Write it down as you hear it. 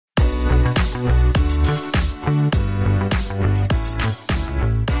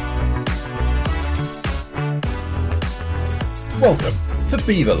Welcome to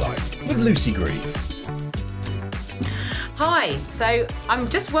Beaver Life with Lucy Green. Hi, so I'm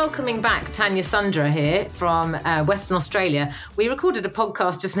just welcoming back Tania Sundra here from Western Australia. We recorded a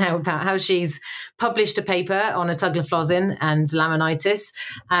podcast just now about how she's published a paper on atuglaflozin and laminitis,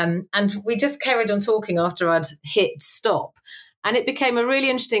 and we just carried on talking after I'd hit stop. And it became a really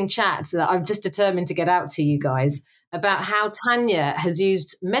interesting chat that I've just determined to get out to you guys about how Tania has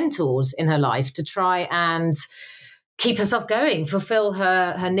used mentors in her life to try and keep herself going, fulfill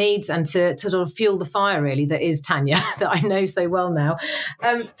her needs, and to sort of fuel the fire, really, that is Tania, that I know so well now.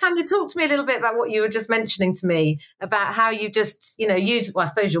 Tania, talk to me a little bit about what you were just mentioning to me about how you just, use, well, I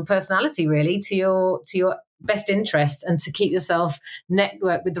suppose, your personality, really, to your best interests and to keep yourself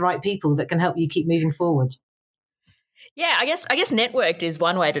networked with the right people that can help you keep moving forward. Yeah, I guess networked is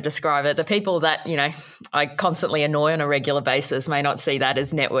one way to describe it. The people that, I constantly annoy on a regular basis may not see that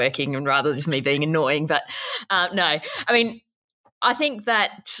as networking and rather just me being annoying. But no, I mean, I think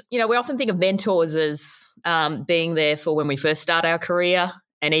that, we often think of mentors as being there for when we first start our career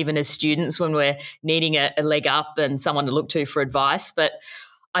and even as students when we're needing a leg up and someone to look to for advice. But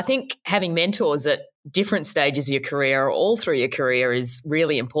I think having mentors at different stages of your career or all through your career is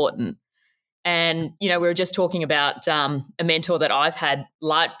really important. And, we were just talking about a mentor that I've had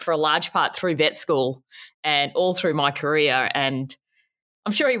for a large part through vet school and all through my career. And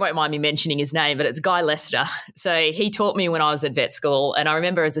I'm sure he won't mind me mentioning his name, but it's Guy Lester. So he taught me when I was at vet school. And I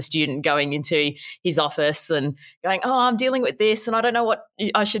remember as a student going into his office and going, oh, I'm dealing with this and I don't know what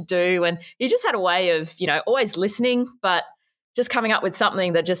I should do. And he just had a way of, always listening, but just coming up with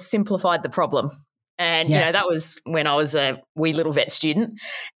something that just simplified the problem. And, that was when I was a wee little vet student,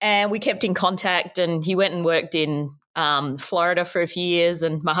 and we kept in contact, and he went and worked in Florida for a few years,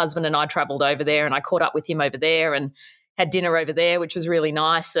 and my husband and I travelled over there, and I caught up with him over there and had dinner over there, which was really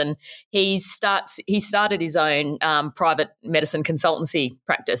nice. And he started his own private medicine consultancy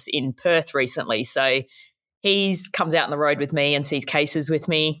practice in Perth recently. So he comes out on the road with me and sees cases with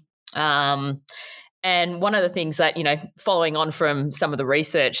me. And one of the things that, following on from some of the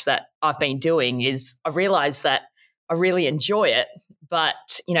research that I've been doing is I realised that I really enjoy it, but,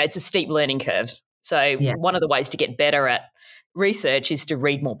 it's a steep learning curve. So one of the ways to get better at research is to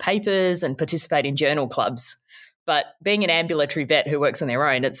read more papers and participate in journal clubs. But being an ambulatory vet who works on their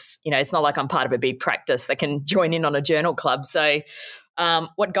own, it's not like I'm part of a big practice that can join in on a journal club. So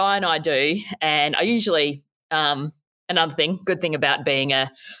what Guy and I do, and I usually, good thing about being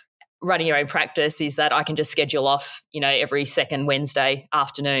running your own practice is that I can just schedule off, every second Wednesday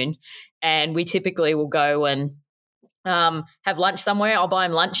afternoon. And we typically will go and have lunch somewhere. I'll buy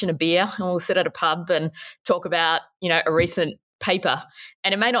him lunch and a beer and we'll sit at a pub and talk about, a recent paper.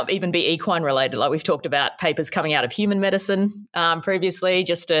 And it may not even be equine related. Like we've talked about papers coming out of human medicine previously,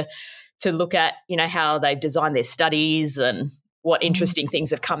 just to look at, how they've designed their studies and what interesting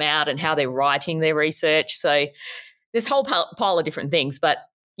things have come out and how they're writing their research. So this whole pile of different things. But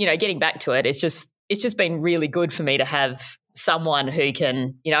getting back to it, it's just been really good for me to have someone who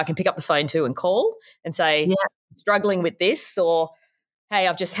can, I can pick up the phone to and call and say, struggling with this, or, hey,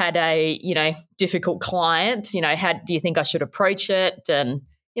 I've just had a, difficult client, how do you think I should approach it? And,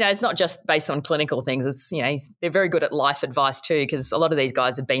 it's not just based on clinical things. It's, they're very good at life advice too, because a lot of these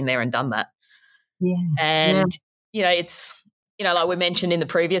guys have been there and done that. Yeah. And, it's, like we mentioned in the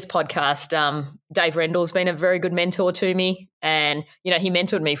previous podcast, Dave Rendell's been a very good mentor to me. And, he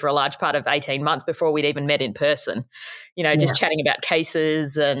mentored me for a large part of 18 months before we'd even met in person, just chatting about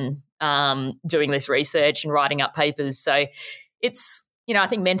cases and doing this research and writing up papers. So it's, I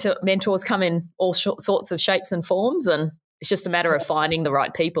think mentors come in all sorts of shapes and forms, and it's just a matter of finding the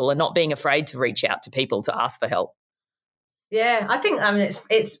right people and not being afraid to reach out to people to ask for help. Yeah, I think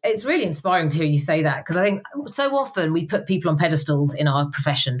it's really inspiring to hear you say that, because I think so often we put people on pedestals in our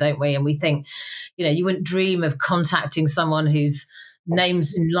profession, don't we? And we think, you wouldn't dream of contacting someone whose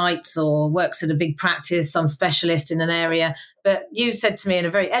name's in lights or works at a big practice, some specialist in an area. But you said to me in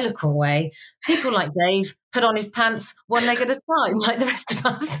a very eloquent way, people like Dave put on his pants one leg at a time, like the rest of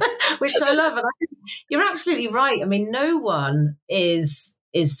us, which I love. And I think you're absolutely right. I mean, no one is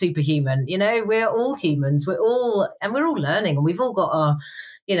superhuman. We're all humans. We're all learning, and we've all got our,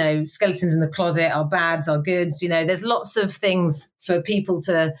 skeletons in the closet, our bads, our goods. There's lots of things for people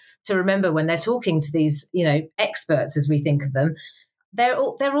to remember when they're talking to these, experts, as we think of them. They're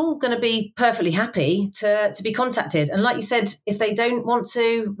all going to be perfectly happy to be contacted. And like you said, if they don't want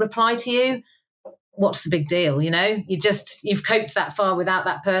to reply to you, what's the big deal? You've coped that far without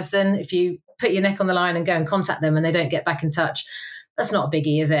that person. If you put your neck on the line and go and contact them and they don't get back in touch, that's not a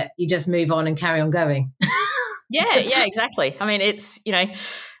biggie, is it? You just move on and carry on going. Yeah, exactly. I mean, it's,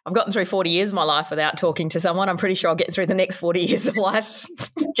 I've gotten through 40 years of my life without talking to someone. I'm pretty sure I'll get through the next 40 years of life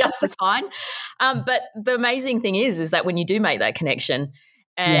just as fine. But the amazing thing is that when you do make that connection,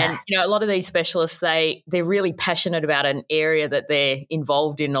 and, a lot of these specialists, they're really passionate about an area that they're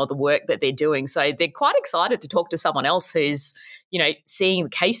involved in or the work that they're doing. So they're quite excited to talk to someone else who's, seeing the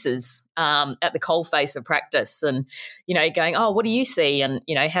cases at the coalface of practice and, going, oh, what do you see? And,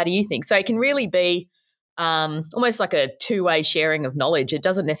 how do you think? So it can really be almost like a two-way sharing of knowledge. It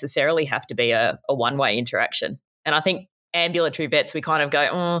doesn't necessarily have to be a one-way interaction. And I think ambulatory vets, we kind of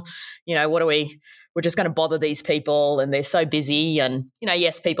go, what are we? We're just going to bother these people and they're so busy. And,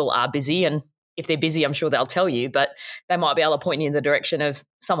 yes, people are busy. And if they're busy, I'm sure they'll tell you, but they might be able to point you in the direction of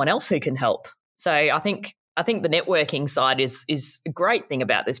someone else who can help. So I think the networking side is a great thing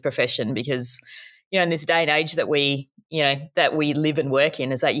about this profession because, in this day and age that we live and work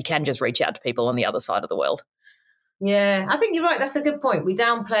in is that you can just reach out to people on the other side of the world. Yeah, I think you're right. That's a good point. We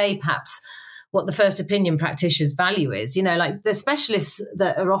downplay perhaps what the first opinion practitioner's value is. Like the specialists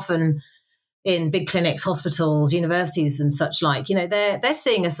that are often in big clinics, hospitals, universities and such like, they're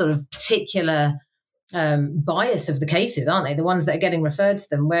seeing a sort of particular bias of the cases, aren't they? The ones that are getting referred to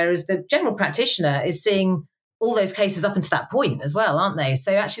them, whereas the general practitioner is seeing all those cases up until that point as well, aren't they?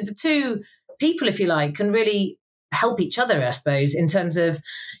 So actually the two people, if you like, can really help each other, I suppose, in terms of,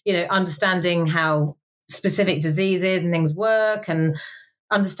 understanding how specific diseases and things work and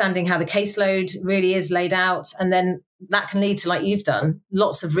understanding how the caseload really is laid out. And then that can lead to, like you've done,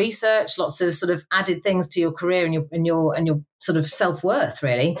 lots of research, lots of sort of added things to your career and your sort of self-worth,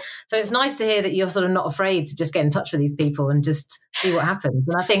 really. So it's nice to hear that you're sort of not afraid to just get in touch with these people and just see what happens.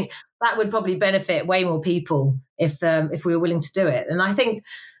 And I think that would probably benefit way more people if we were willing to do it. And I think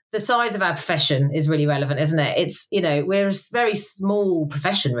the size of our profession is really relevant, isn't it? It's, we're a very small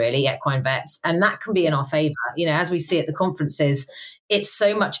profession, really, equine vets, and that can be in our favour. As we see at the conferences, it's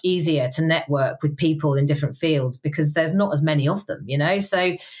so much easier to network with people in different fields because there's not as many of them,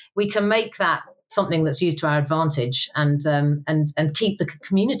 so we can make that something that's used to our advantage and keep the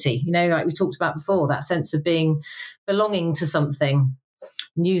community, like we talked about before, that sense of belonging to something,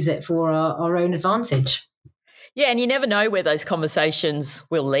 and use it for our own advantage. Yeah, and you never know where those conversations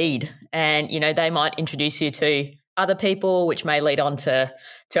will lead. And, they might introduce you to other people, which may lead on to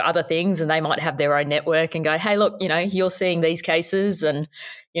other things, and they might have their own network and go, hey, look, you're seeing these cases and,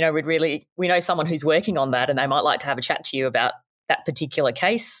 we know someone who's working on that and they might like to have a chat to you about that particular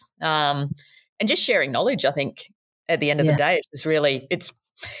case. And just sharing knowledge, I think, at the end of the day, it's just really, it's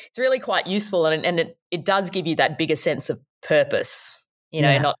really quite useful and it does give you that bigger sense of purpose,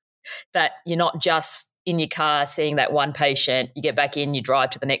 not that you're not just in your car seeing that one patient, you get back in, you drive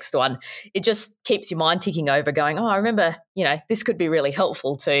to the next one. It just keeps your mind ticking over going, oh, I remember, this could be really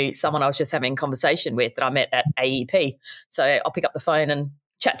helpful to someone I was just having a conversation with that I met at AEP. So I'll pick up the phone and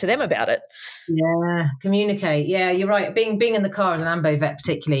chat to them about it. Yeah, communicate. Yeah, you're right. Being in the car as an ambo vet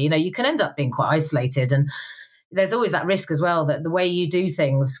particularly, you can end up being quite isolated, and there's always that risk as well that the way you do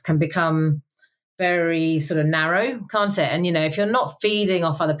things can become very sort of narrow, can't it? And if you're not feeding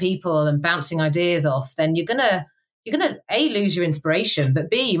off other people and bouncing ideas off, then you're gonna A, lose your inspiration,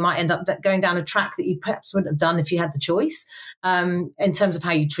 but B, you might end up going down a track that you perhaps wouldn't have done if you had the choice, in terms of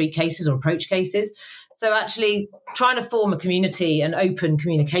how you treat cases or approach cases. So actually trying to form a community and open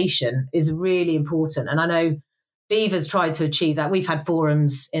communication is really important. And I know BEVA's tried to achieve that. We've had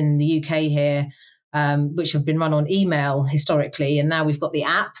forums in the UK here, which have been run on email historically. And now we've got the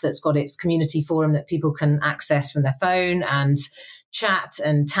app that's got its community forum that people can access from their phone and chat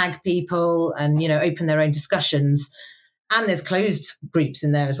and tag people and, open their own discussions. And there's closed groups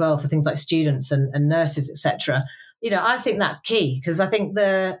in there as well for things like students and nurses, etc. I think that's key because I think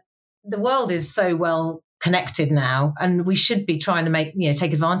the world is so well connected now and we should be trying to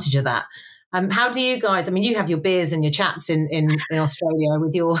take advantage of that. How do you guys, you have your beers and your chats in Australia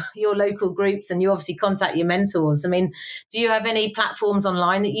with your local groups and you obviously contact your mentors. Do you have any platforms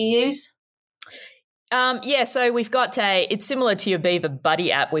online that you use? So we've got it's similar to your Beaver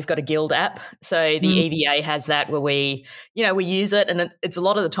Buddy app. We've got a guild app. So the EVA has that where we use it. And it's a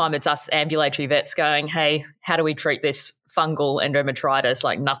lot of the time it's us ambulatory vets going, hey, how do we treat this fungal endometritis?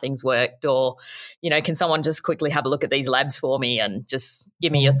 Like nothing's worked, or, can someone just quickly have a look at these labs for me and just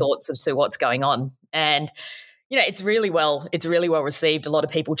give me your thoughts as to what's going on? And, it's really well received. A lot of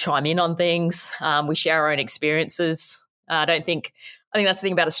people chime in on things. We share our own experiences. I think that's the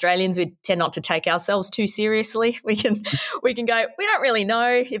thing about Australians. We tend not to take ourselves too seriously. We can go, we don't really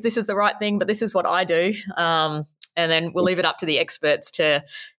know if this is the right thing, but this is what I do. And then we'll leave it up to the experts to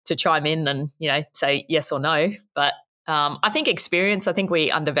chime in and, say yes or no. But I think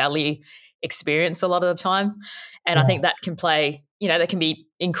we undervalue experience a lot of the time. And I think that can play, that can be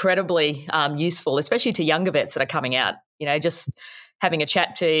incredibly useful, especially to younger vets that are coming out, just having a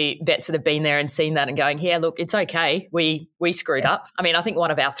chat to vets that have been there and seen that and going, yeah, look, it's okay. We screwed up. I mean, I think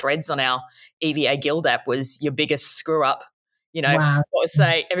one of our threads on our EVA Guild app was your biggest screw up. Wow.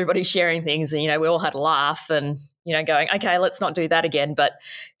 Say everybody's sharing things and, we all had a laugh and, going, okay, let's not do that again. But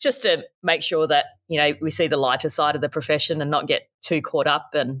just to make sure that, we see the lighter side of the profession and not get too caught up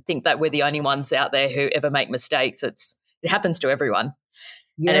and think that we're the only ones out there who ever make mistakes. It happens to everyone.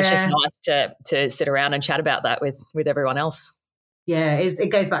 Yeah. And it's just nice to sit around and chat about that with everyone else. Yeah, it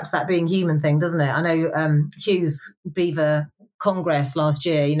goes back to that being human thing, doesn't it? I know Hugh's Beaver Congress last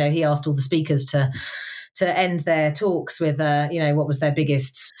year, he asked all the speakers to end their talks with, what was their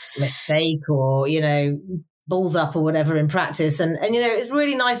biggest mistake or, balls up or whatever in practice. And it's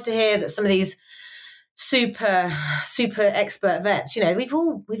really nice to hear that some of these super expert vets, we've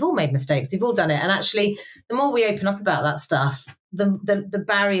all made mistakes. We've all done it. And actually, the more we open up about that stuff, the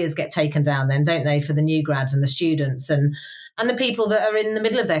barriers get taken down then, don't they, for the new grads and the students and the people that are in the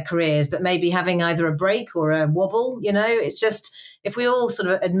middle of their careers, but maybe having either a break or a wobble, it's just, if we all sort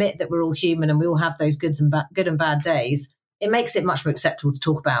of admit that we're all human and we all have those good and bad days, it makes it much more acceptable to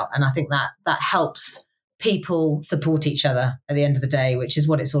talk about. And I think that helps people support each other at the end of the day, which is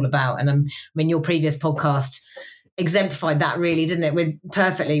what it's all about. And your previous podcast exemplified that really, didn't it?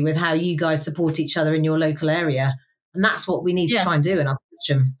 Perfectly with how you guys support each other in your local area. And that's what we need to try and do in our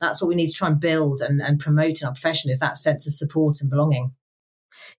profession. That's what we need to try and build and promote in our profession, is that sense of support and belonging.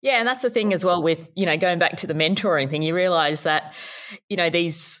 Yeah, and that's the thing as well with, going back to the mentoring thing, you realise that,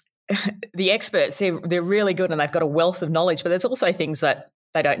 the experts, they're really good and they've got a wealth of knowledge, but there's also things that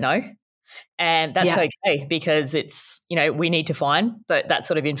they don't know. And that's okay, because it's, we need to find that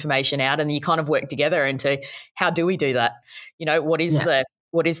sort of information out, and you kind of work together into how do we do that? What is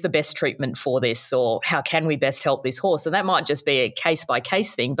the best treatment for this, or how can we best help this horse? And that might just be a case by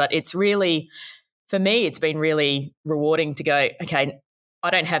case thing, but it's really, for me, it's been really rewarding to go, okay,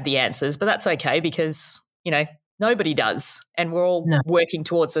 I don't have the answers, but that's okay, because, nobody does. And we're all working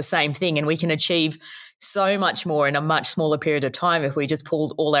towards the same thing, and we can achieve so much more in a much smaller period of time if we just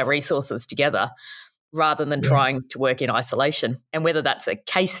pulled all our resources together rather than trying to work in isolation. And whether that's a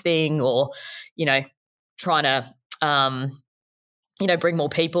case thing or, trying to, bring more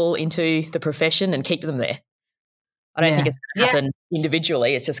people into the profession and keep them there. I don't think it's going to happen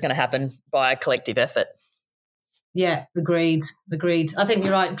individually. It's just going to happen by a collective effort. Yeah, agreed. I think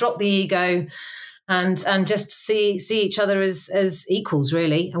you're right. Drop the ego and just see each other as equals,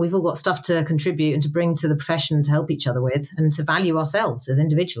 really. And we've all got stuff to contribute and to bring to the profession, to help each other with, and to value ourselves as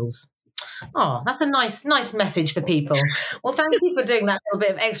individuals. Oh, that's a nice message for people. Well, thank you for doing that little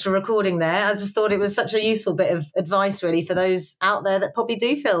bit of extra recording there. I just thought it was such a useful bit of advice, really, for those out there that probably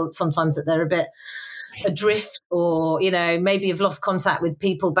do feel sometimes that they're a bit adrift, or, maybe have lost contact with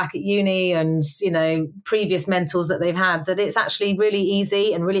people back at uni and, previous mentors that they've had, that it's actually really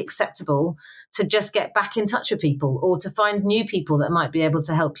easy and really acceptable to just get back in touch with people, or to find new people that might be able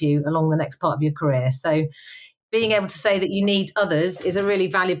to help you along the next part of your career. So being able to say that you need others is a really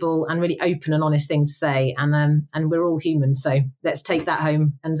valuable and really open and honest thing to say. And we're all human. So let's take that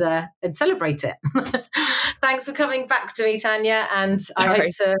home and celebrate it. Thanks for coming back to me, Tania. And I hope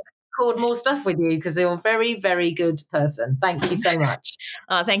to record more stuff with you, because you're a very, very good person. Thank you so much.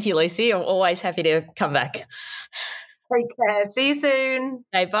 Thank you, Lucy. I'm always happy to come back. Take care. See you soon.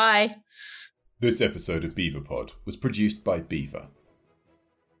 Okay, bye. This episode of BEVApod was produced by Beaver.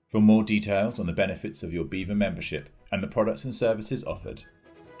 For more details on the benefits of your Beaver membership and the products and services offered,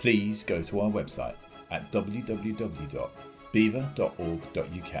 please go to our website at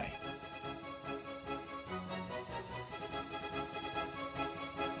www.beaver.org.uk.